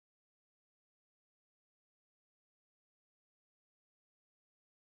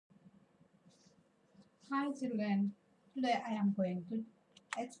Hi children, today I am going to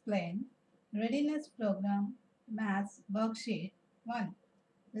explain Readiness Program Maths Worksheet 1,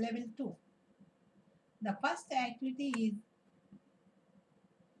 Level 2. The first activity is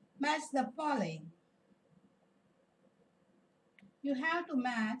match the following. You have to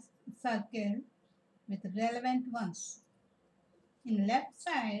match circle with relevant ones. In left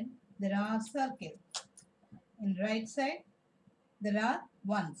side, there are circles. In right side, there are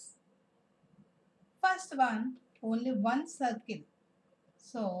ones. First one, only one circle.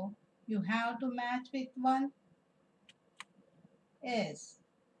 So, you have to match with one. Yes.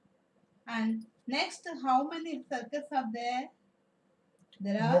 And next, how many circles are there?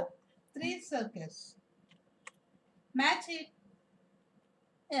 There are three circles. Match it.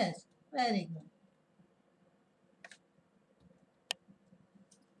 Yes, very good.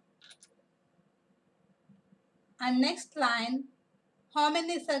 And next line, how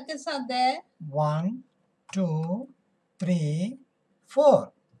many circles are there? 1, 2, 3,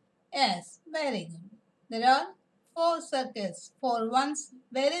 4. Yes, very good. There are four circles. Four ones.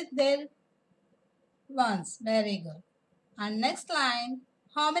 Where is there? Ones. Very good. And next line,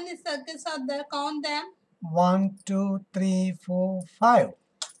 how many circles are there? Count them. 1, 2, 3, 4, 5.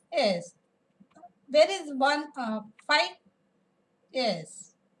 Yes. Where is one? Five.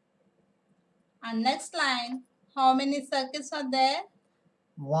 Yes. And next line, how many circles are there?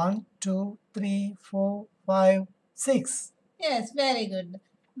 1, 2, 3, 4, 5, 6. Yes, very good.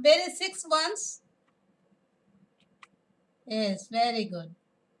 Where is six ones? Yes, very good.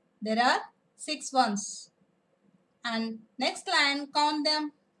 There are six ones. And next line, count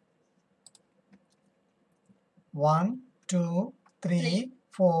them. 1, 2, 3, Three,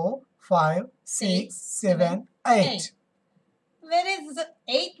 4, 5, 6, 7, 8. Where is the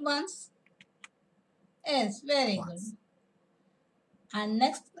eight ones? Yes, very good. Ones. And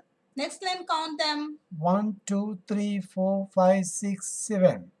next line, count them. 1, 2, 3, 4, 5, 6,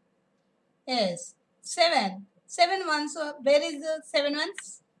 7. Yes, seven. Seven ones. So where is the seven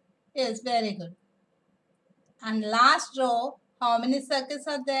ones? Yes, very good. And last row, how many circles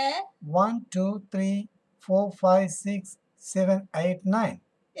are there? 1, 2, 3, 4, 5, 6, 7, 8, 9.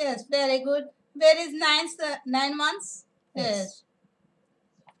 Yes, very good. Where is nine ones? Yes.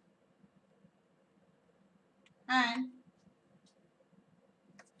 And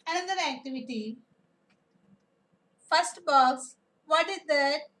another activity. First box. What is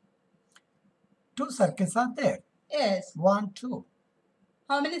that? 2 circles are there. Yes. 1, 2.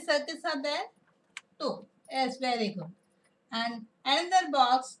 How many circles are there? Two. Yes, very good. And another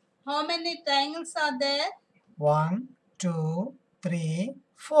box. How many triangles are there? 1, 2, 3,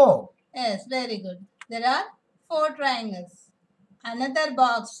 4. Yes, very good. There are four triangles. Another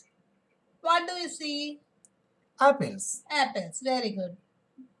box. What do you see? Apples. Apples. Very good.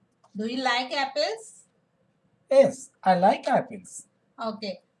 Do you like apples? Yes, I like apples.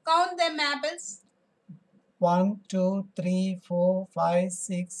 Okay. Count them apples. 1, 2, 3, 4, 5,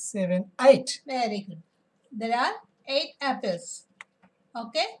 6, 7, 8. Very good. There are eight apples.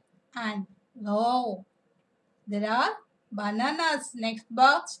 Okay. And oh, there are bananas. Next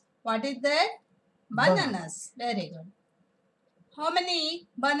box. What is that? Bananas. Very good. How many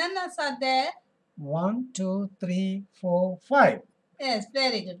bananas are there? 1, 2, 3, 4, 5. Yes,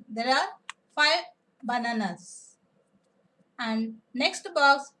 very good. There are five bananas. And next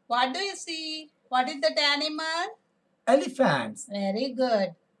box, what do you see? What is that animal? Elephants. Very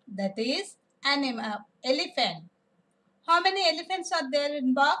good. That is animal elephant. How many elephants are there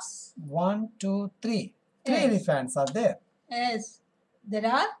in box? 1, 2, 3. Three Yes. elephants are there. Yes, there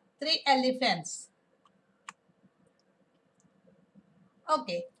are three elephants.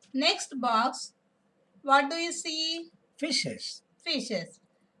 Okay. Next box, what do you see? Fishes. Fishes.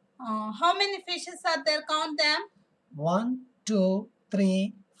 How many fishes are there? Count them. 1, 2,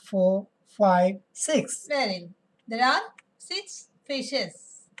 3, 4, 5, 6. Very good. There are six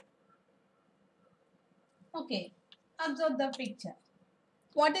fishes. Okay. Observe the picture.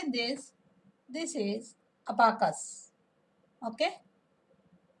 What is this? This is abacus. Okay.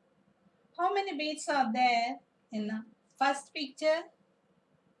 How many beads are there in the first picture?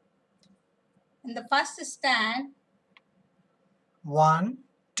 In the first stand, 1,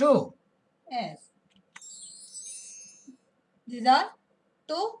 2. yes. These are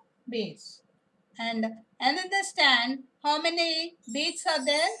two beads. And another stand, how many beads are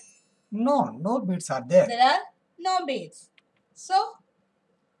there? No beads are there. There are no beads. So,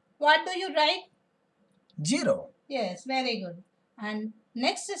 what do you write? 0. Yes, very good. And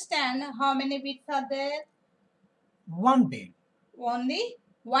next stand, how many beads are there? 1 bead. Only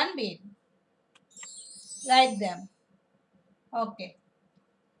one bead. Write them. Okay.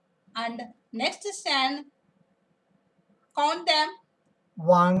 And next stand, count them.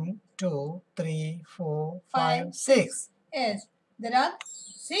 1, 2, 3, 4, 5, 6. Yes, there are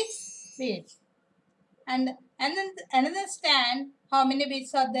 6 beads. And another stand, how many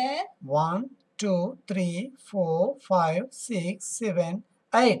beads are there? 1, 2, 3, 4, 5, 6, 7,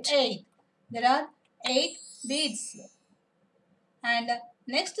 8. 8. There are 8 beads. And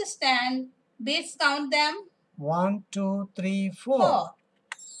next stand, beads, count them. 1, 2, 3, 4. 4.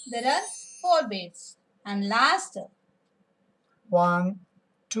 There are 4 beads. And last, 1,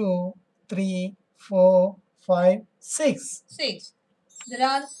 2, 3, 4, 5, 6. 6. There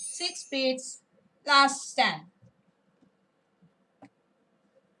are 6 beads. Last stand.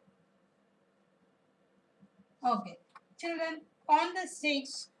 Okay. Children, count the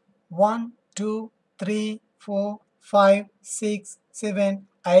sticks. 1, 2, 3, 4, 5, 6, 7,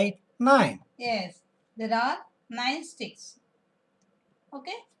 8, 9. Yes, there are 9 sticks.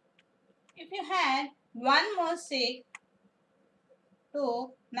 Okay. If you had one more stick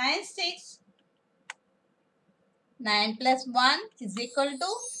to 9 sticks, 9 plus 1 is equal to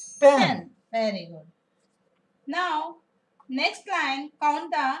 10. Very good. Now, next line,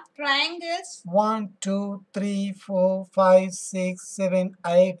 count the triangles. 1, 2, 3, 4, 5, 6, 7,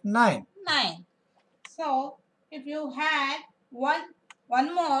 8, 9. 9. So, if you had one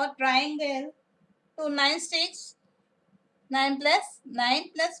more triangle to 9 sticks, 9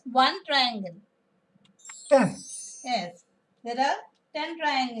 plus 1 triangle. 10. Yes, there are 10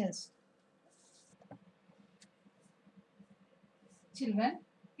 triangles. Children,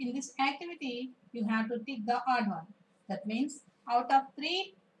 in this activity, you have to tick the odd one. That means out of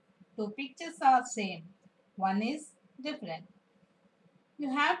 3, 2 pictures are same. One is different. You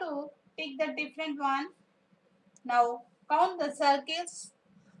have to tick the different one. Now count the circles.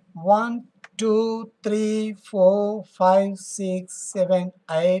 1, 2, 3, 4, 5, 6, 7,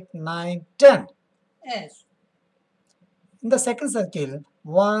 8, 9, 10. Yes. In the second circle,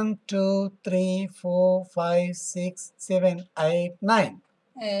 1, 2, 3, 4, 5, 6, 7, 8, 9.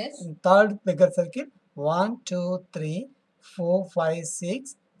 Yes. In third bigger circle, 1, 2, 3, 4, 5,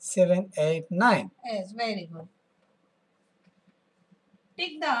 6, 7, 8, 9. Yes, very good.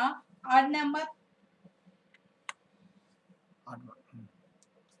 Tick the odd number.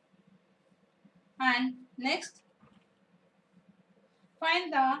 And next,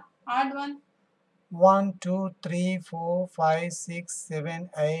 find the odd one. 1, 2, 3, 4, 5, 6, 7,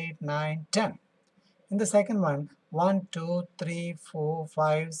 8, 9, 10. In the second one, 1, 2, 3, 4,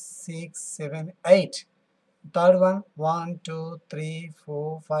 5, 6, 7, 8. Third one, 1, 2, 3,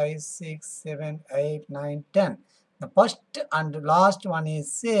 4, 5, 6, 7, 8, 9, 10. The first and last one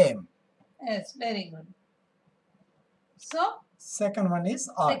is same. Yes, very good. So, Second one is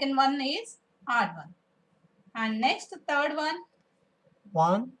odd. second one is odd one. And next, third one.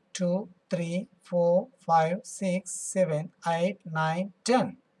 1, 2, 3, 4, 5, 6, 7, 8, 9,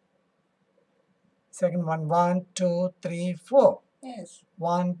 10. Second one, 1, 2, 3, 4. Yes.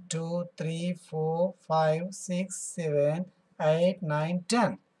 1, 2, 3, 4, 5, 6, 7, 8, 9,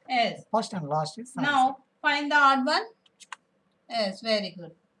 10. Yes. First and last is answer. Now, find the odd one. Yes, very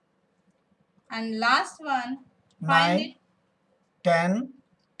good. And last one, find 9, it. 10,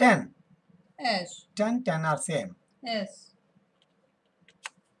 10. Yes. 10, 10 are same. Yes.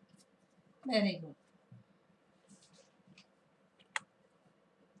 Very good.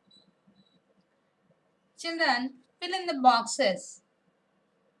 Children, fill in the boxes.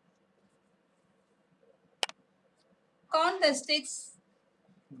 Count the sticks.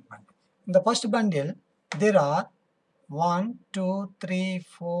 In the first bundle, there are 1, 2, 3,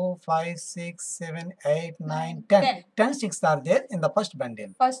 4, 5, 6, 7, 8, 9, 10. 10 sticks are there in the first bundle.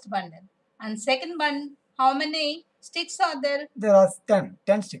 First bundle. And second bundle, how many sticks are there? There are 10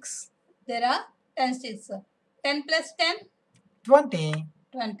 sticks. There are 10 sticks. 10 plus 10? 20.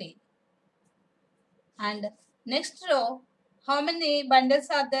 20. And next row, how many bundles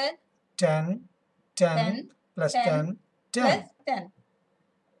are there? 10, 10, plus 10, 10. Plus 10.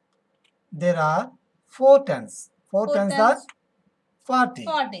 There are 4 tens. 4 tens are 40.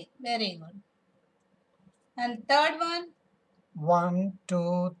 40. Very good. And third one? 1,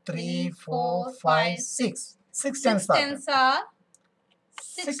 2, 3, 4, 5, 6. 6 tens are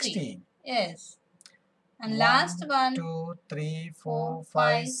 60. 60. Yes. And last one? 2, 3, 4,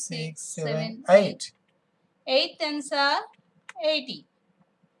 5, 6, 7, 8. 8. 8 tens are 80.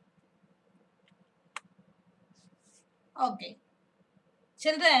 Okay.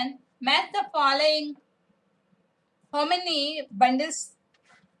 Children, match the following. How many bundles?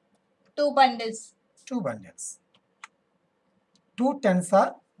 2 bundles. 2 bundles. 2 tens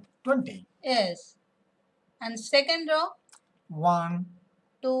are 20. Yes. And second row? 1,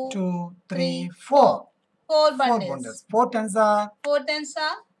 2, 2, 3, 3, 4. 4 4 bundles. bundles. 4 tens are 4 tens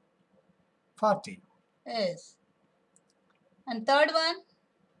are 40. yes. And third one,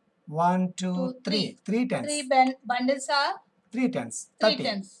 1, 2, 2, 3. 3. 3 tens. 3 bundles are 3 tens. 3 30.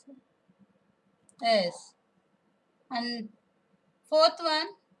 tens. Yes. And fourth one,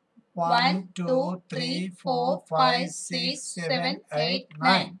 1, 2, 3, 4, 5, 6, 7, 8,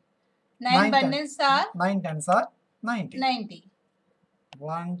 9. 9 bundles are 9 tens are 90. 90.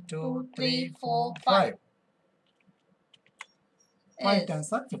 1, 2, 2, 3, 3, 4, 4, 5. 5 Yes.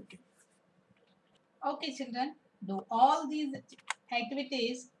 tens are 50. Okay, children, do all these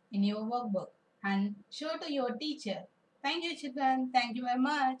activities in your workbook and show to your teacher. Thank you, children. Thank you very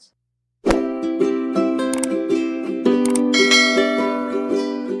much.